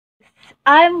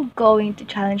I'm going to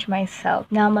challenge myself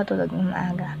na matulog ng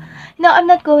maaga. No, I'm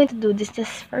not going to do this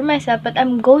just for myself, but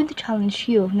I'm going to challenge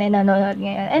you na nanonood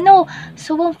ngayon. And no,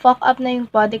 sobrang fuck up na yung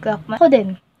body clock mo. Ako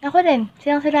din.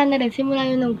 Sinang-sira na rin. Simula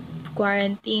yun ng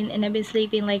quarantine and I've been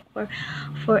sleeping like for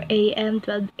 4 a.m.,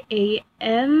 12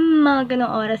 a.m. Mga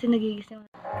ganong oras yung nagigising.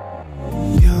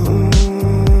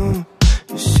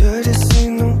 You should have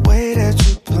seen the way that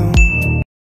you bloom.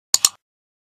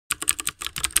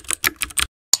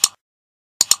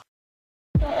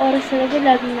 Oras talaga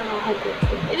laging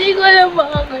nakakagutom. Hindi ko alam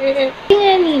bakit.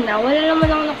 Kanina, wala naman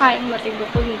ako nakain matigo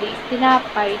kundi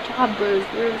tinapay tsaka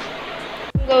burger.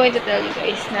 I'm going to tell you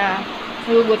guys na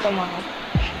nagugutom ako.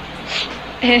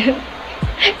 And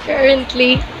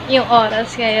currently, yung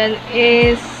oras ngayon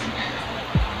is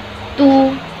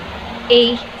 2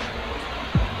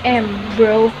 a.m.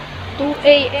 bro. 2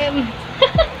 a.m.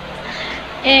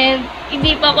 And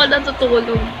hindi pa ako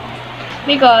natutulog.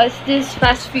 Because this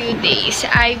past few days,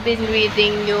 I've been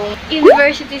reading yung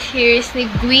university series ni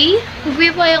Gui. Gui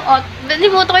pa yung author.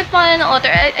 Nalimutan ko yung pangalan ng author.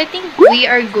 I think Gui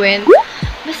or Gwen.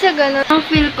 Basta ganun. Ang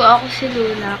feel ko ako si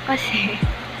Luna kasi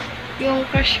yung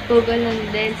crush ko ganun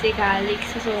din si Calix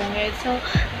sa sungit. So,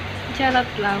 charot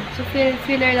lang. So,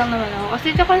 filler lang naman ako.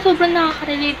 Kasi tsaka sobrang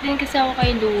nakaka-relate din kasi ako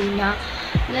kay Luna.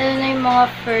 Lalo na yung mga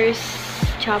first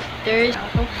chapters.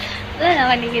 So,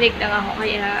 wala, kinikilig lang ako.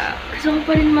 Kaya, gusto ko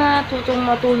pa rin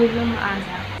matulog ng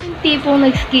maaga. Yung tipong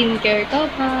nag-skincare ka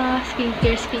pa,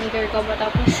 skincare ka pa,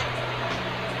 tapos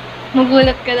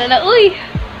magulat ka na, uy!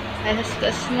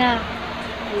 Alas-tas na.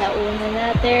 Alauna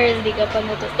na, hindi ka pa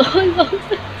natutulog.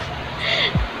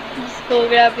 Diyos ko,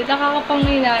 grabe.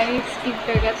 Nakakapangina yung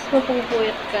skincare ka, tapos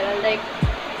mapupuyat ka na. Like,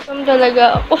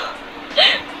 talaga ako.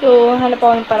 So, hanap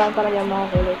ako ng parang yung mga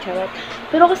kulay, charot.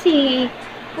 Pero kasi,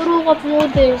 puro cup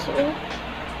noodles. Oh.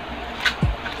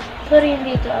 Sorry,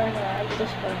 hindi ito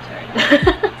sponsored.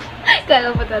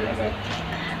 Kala pa talaga.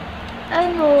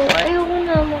 Ayoko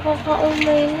na.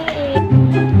 Makakaumay na eh.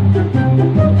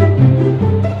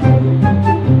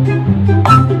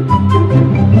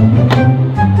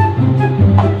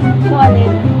 So,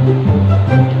 alin?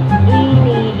 May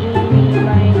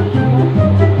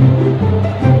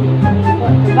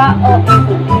diba?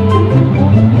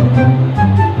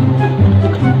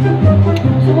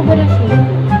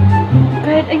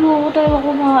 Kahit ayoko talaga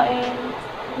kumain.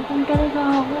 Gutom talaga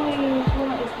ako eh. So,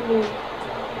 na-itlog.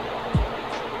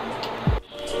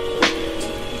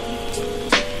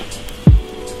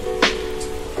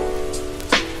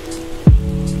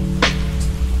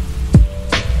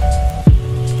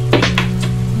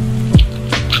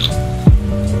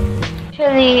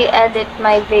 Usually, edit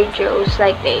my videos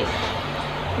like this.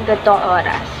 Gatong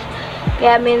oras.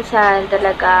 Kaya minsan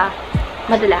talaga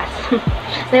madalas.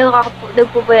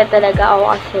 Nagpupuyat talaga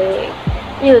ako kasi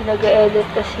yun, nag-edit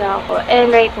kasi ako.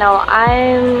 And right now,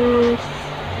 I'm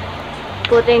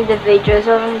putting the videos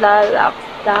on the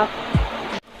laptop.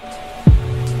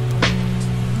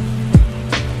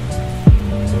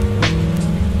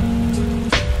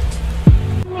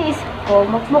 Naisip ko,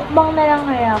 magmukbang na lang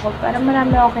kaya ako para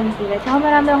marami akong kintila. Tsaka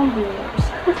marami akong viewers.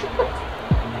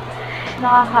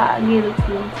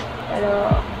 Nakaka-guilty. Pero,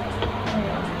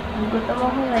 ayun, nagutom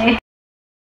ako eh.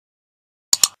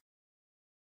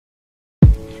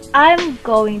 I'm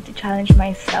going to challenge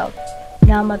myself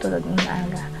na matulog ng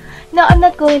maaga. No, I'm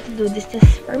not going to do this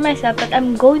just for myself, but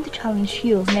I'm going to challenge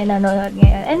you na nanonood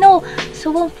ngayon. And no,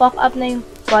 sobrang fuck up na yung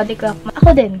body clock mo.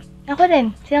 Ako din.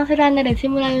 Sinang-sira na rin.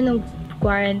 Simula yun ng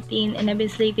quarantine and I've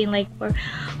been sleeping like for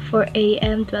 4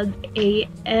 a.m., 12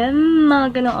 a.m.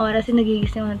 Mga ganong oras yung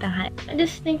nagigising ng tanghali. I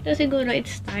just think na siguro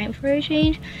it's time for a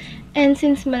change. And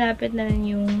since malapit na rin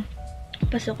yung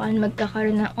pasukan,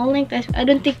 magkakaroon ng online class. I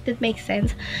don't think that makes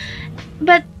sense.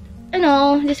 But,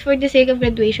 just for the sake of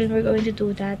graduation, we're going to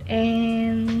do that.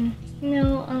 And,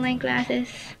 online classes.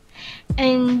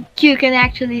 And you can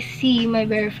actually see my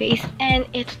bare face. And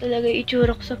ito talaga yung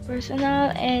itsura ko sa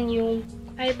personal. And yung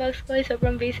eyebags ko is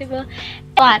sobrang visible.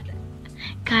 But,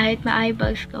 kahit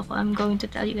ma-eyebags ko, I'm going to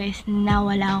tell you guys na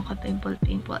wala akong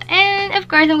ka-pimple. And of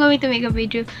course, I'm going to make a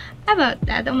video about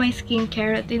that on my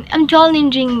skincare routine. I'm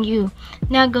challenging you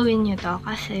na gawin nyo to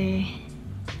kasi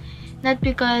not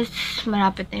because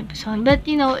marapit na yung pasokan, but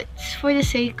it's for the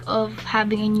sake of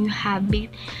having a new habit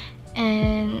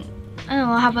and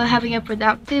having a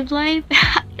productive life.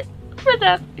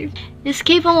 Productive. Just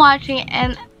keep on watching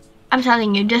and I'm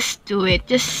telling you, just do it.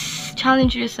 Just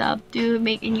challenge yourself to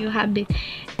make a new habit.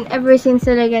 And ever since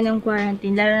talaga ng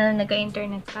quarantine, lalo na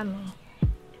nagka-internet kami,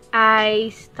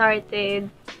 I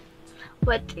started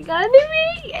watching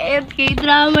anime and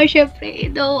K-drama,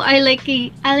 syempre. Though I like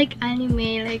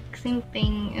anime, like same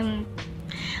thing.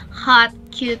 hot,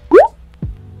 cute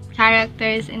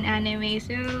characters in anime.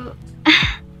 So,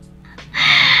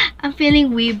 I'm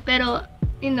feeling weeb, pero,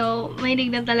 you know, mahilig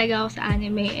na talaga ako sa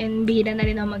anime and bihira na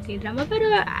rin ako mag-K-drama. Pero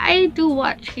I do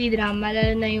watch K-drama,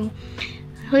 lalo na yung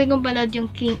huli kong panood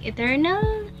yung King Eternal.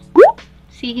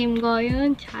 Si Kim Go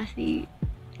yun, tsaka si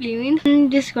Liwin.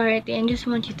 This quarantine, I just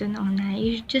want you to know na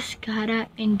you just gotta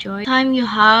enjoy time you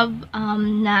have,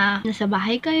 na nasa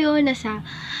bahay kayo, nasa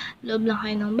loob lang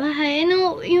kayo ng bahay.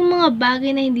 Ano, yung mga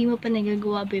bagay na hindi mo pa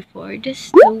nagagawa before,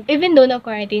 just do. Even though na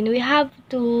quarantine, we have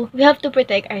to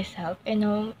protect ourselves. You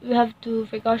know, we have to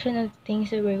precaution of things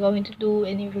that we're going to do,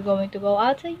 and if we're going to go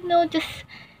outside, you know, just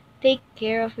take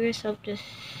care of yourself. Just,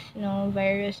 you know,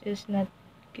 virus is not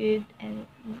good, and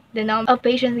the number of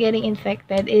patients getting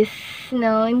infected is, you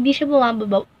know, hindi siya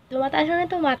bumababa. Tumataas na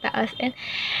tumataas. And,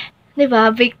 di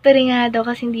ba, victory nga daw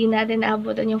kasi hindi natin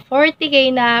naabutan yung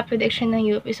 40K na prediction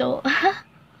ng UP. So,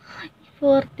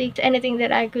 40. Anything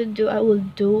that I could do, I will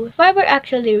do. If I were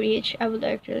actually rich, I would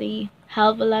actually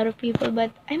help a lot of people,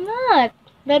 but I'm not.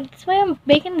 That's why I'm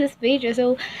making this video,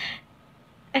 so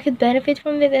I could benefit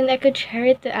from it and I could share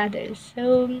it to others.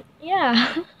 So,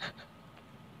 yeah.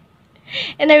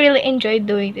 And I really enjoyed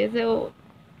doing this. So,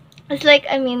 it's like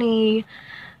a mini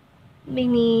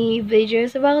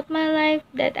videos about my life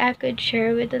that I could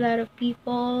share with a lot of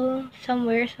people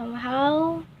somewhere,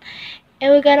 somehow.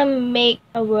 And we gotta make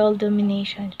a world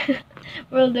domination.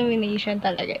 World domination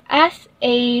talaga. As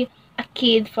a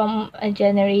kid from a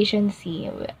Generation Z,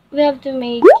 we have to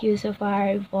make use of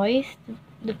our voice,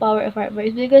 the power of our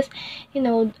voice, because, you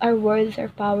know, our words are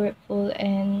powerful,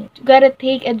 and you gotta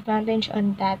take advantage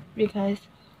on that, because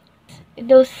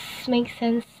those make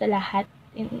sense sa lahat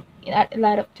in a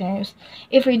lot of times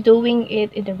if we're doing it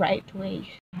in the right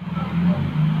way.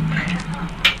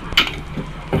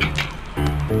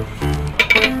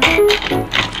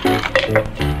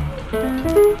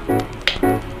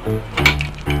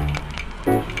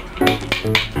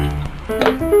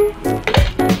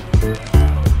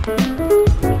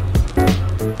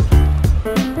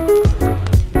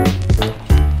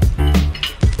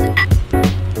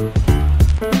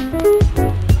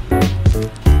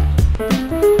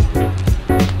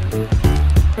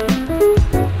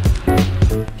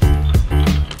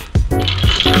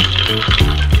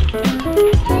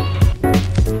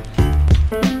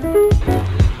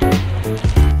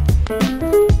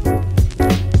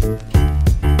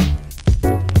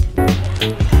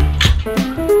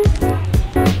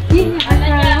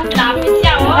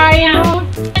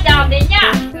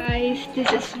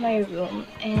 This is my room,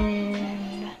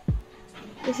 and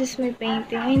this is my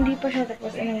painting. Hindi pa siya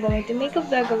tapos, and I'm going to make a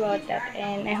vlog about that,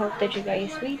 and I hope that you guys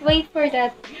wait for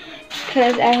that,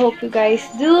 because I hope you guys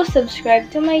do subscribe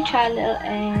to my channel.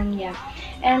 And yeah,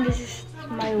 and this is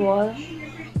my wall.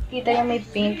 Kita yung may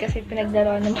paint kasi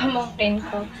pinagdaroan ng pamangkin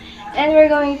ko. And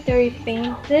we're going to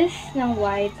repaint this ng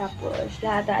white, tapos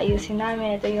lahat ayusin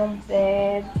namin. Ito yung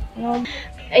bed, no?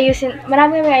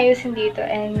 Marami kami ayusin dito,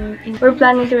 and we're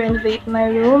planning to renovate my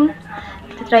room.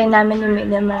 Try namin yung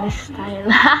minimalist style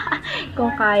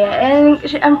kung kaya. And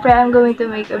syempre, I'm going to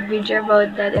make a video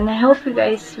about that, and I hope you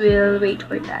guys will wait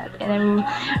for that. And I'm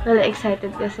really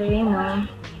excited kasi, you know,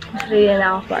 mas really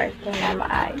na ako part ko na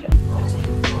maayos.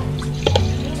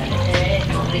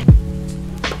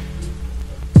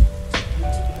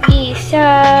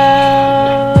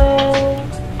 Isaw!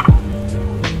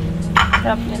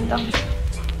 Sarap nito.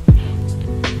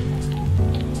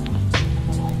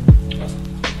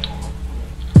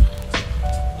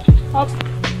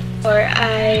 Or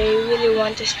I really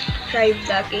want to try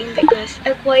vlogging, because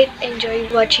I quite enjoy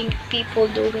watching people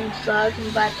doing vlog.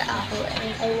 Bata ako,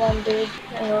 and I wondered,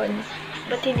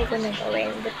 ba't hindi ko nagawin?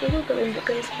 Ba't hindi ko gawin?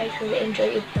 Because I really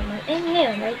enjoy it naman. And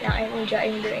ngayon, right now, I'm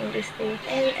enjoying doing this thing.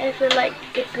 And I feel like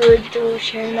it's good to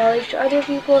share knowledge to other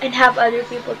people, and have other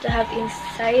people to have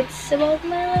insights about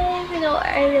my life. You know,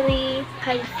 I really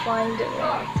had fun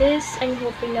doing this. I'm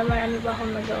hoping na marami ba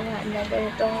akong magawa na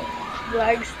ganitong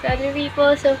vlogs to other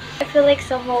people. So I feel like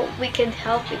somehow we can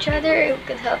help each other. We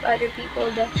can help other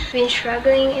people that been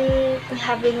struggling in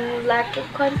having lack of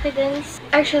confidence.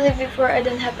 Actually, before, I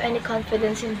don't have any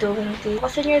confidence in doing things.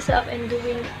 Focus on yourself and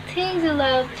doing things you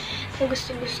love na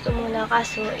gusto muna,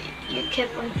 kaso you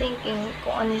kept on thinking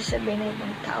kung ano sasabihin ng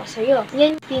ibang tao sa'yo.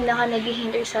 Yan yung pinaka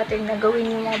nag-hinder sa atin na gawin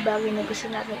yung mga bagay na gusto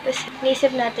natin. Kasi naisip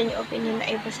natin yung opinion na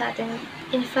iba sa atin.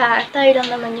 In fact, tayo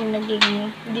lang naman yung nagiging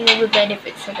hindi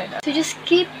nag-benefit sa gano'n. So just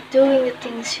keep doing the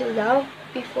things you love,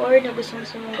 before na gusto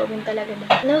mong gawin talaga na.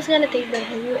 And I was gonna take that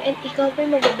from you and ikaw pa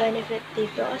yung mag-benefit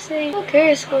dito. Kasi who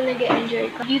cares kung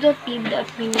nag-enjoy ka? You don't need the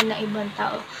opinion ng ibang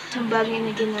tao sa bagay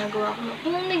na ginagawa ko.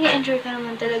 Kung nag-enjoy ka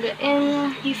naman talaga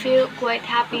and you feel quite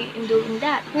happy in doing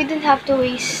that, we didn't have to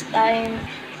waste time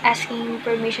asking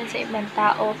permission sa ibang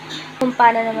tao kung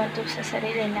paano naman to sa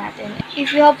sarili natin.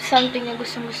 If you have something na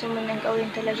gustong-gusto mo nang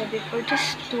gawin talaga before,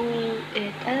 just do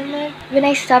it. Alam mo, when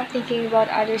I stopped thinking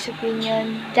about others'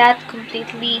 opinion, that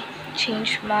completely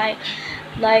changed my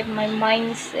life, my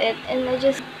mindset, and it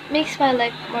just makes my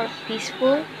life more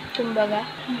peaceful. Kumbaga,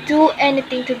 do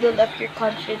anything to build up your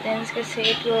confidence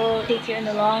kasi it will take you in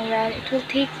the long run. It will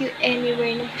take you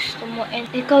anywhere na gusto mo and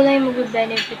ikaw lang yung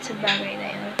mag-benefit sa bagay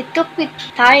na yun. It took me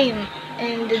time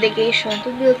and dedication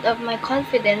to build up my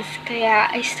confidence kaya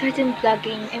I started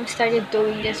vlogging and started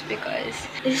doing this because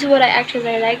this is what I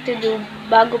actually like to do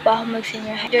bago pa ako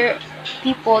mag-senior high. There are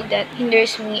people that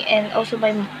hinders me and also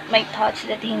my thoughts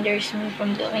that hinders me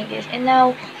from doing this. And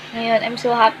now, ngayon, I'm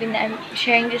so happy na I'm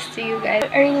sharing this to you guys.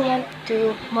 I really want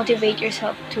to motivate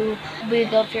yourself to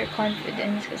build up your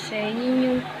confidence kasi yun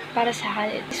yung para sa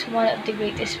akin, it's one of the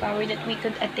greatest power that we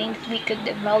could attain, that we could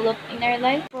develop in our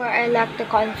life. Before, I lacked the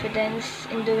confidence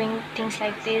in doing things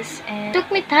like this and it took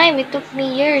me time, it took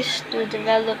me years to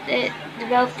develop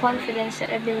confidence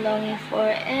that I've been longing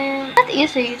for and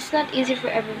it's not easy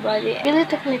for everybody. It really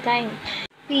took me time.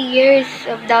 Years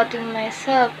of doubting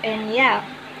myself and yeah,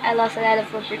 I lost a lot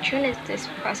of opportunities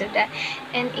because of that.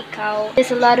 And ikaw, there's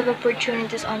a lot of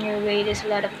opportunities on your way. There's a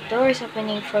lot of doors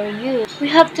opening for you. We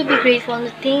have to be grateful on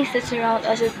the things that surround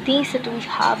us, the things that we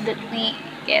have, that we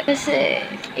get. Because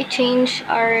it changed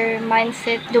our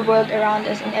mindset, the world around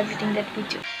us, and everything that we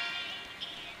do.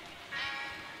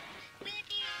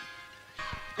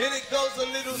 And it goes a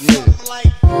little something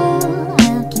like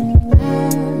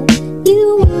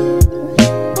you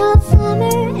all summer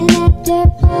and after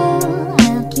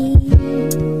I'll keep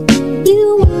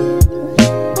you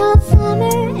all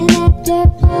summer and after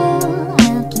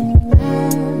I'll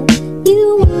keep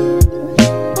you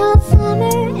all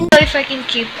summer. If I can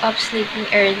keep up sleeping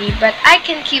early, but I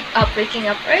can keep up waking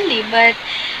up early, but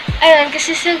ayun,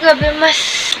 kasi sa gabi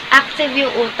mas active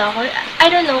yung utak ko. I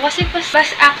don't know, kasi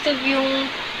mas active yung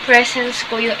presence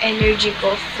ko, yung energy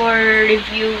ko for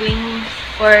reviewing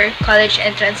for college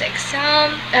entrance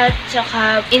exam at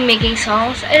saka in making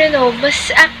songs. I don't know,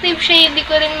 mas active siya, hindi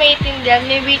ko rin maintindihan.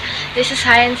 Maybe there's a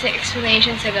science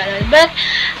explanation sa ganun. But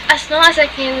as long as I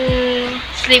can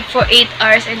sleep for 8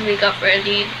 hours and wake up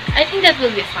early, I think that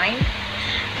will be fine.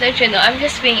 Don't you know, I'm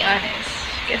just being honest.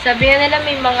 Kasi sabi nga nila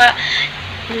may mga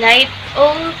light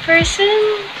old person.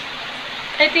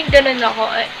 I think ganun ako.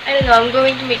 I don't know, I'm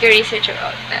going to make a research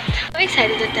about that. I'm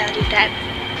excited to tell you that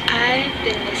I've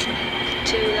been listening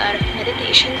to a lot of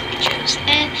meditation videos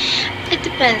and it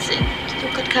depends on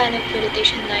what kind of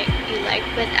meditation you like,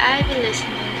 but I've been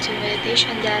listening to meditation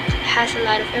that has a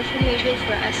lot of information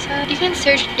for us. So you can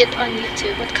search it on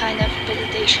YouTube what kind of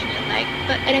meditation you like,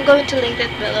 and I'm going to link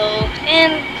that below.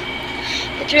 And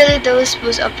it really does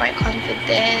boost up my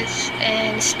confidence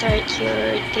and start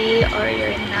your day or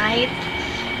your night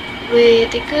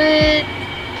with a good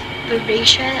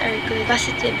vibration or good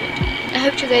positivity. I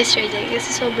hope you guys try that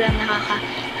kasi sobrang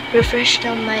nakaka-refresh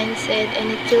ng mindset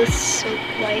and it feels so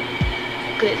quite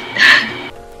good.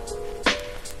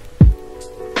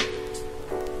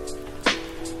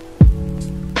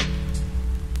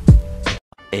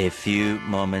 A few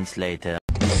moments later.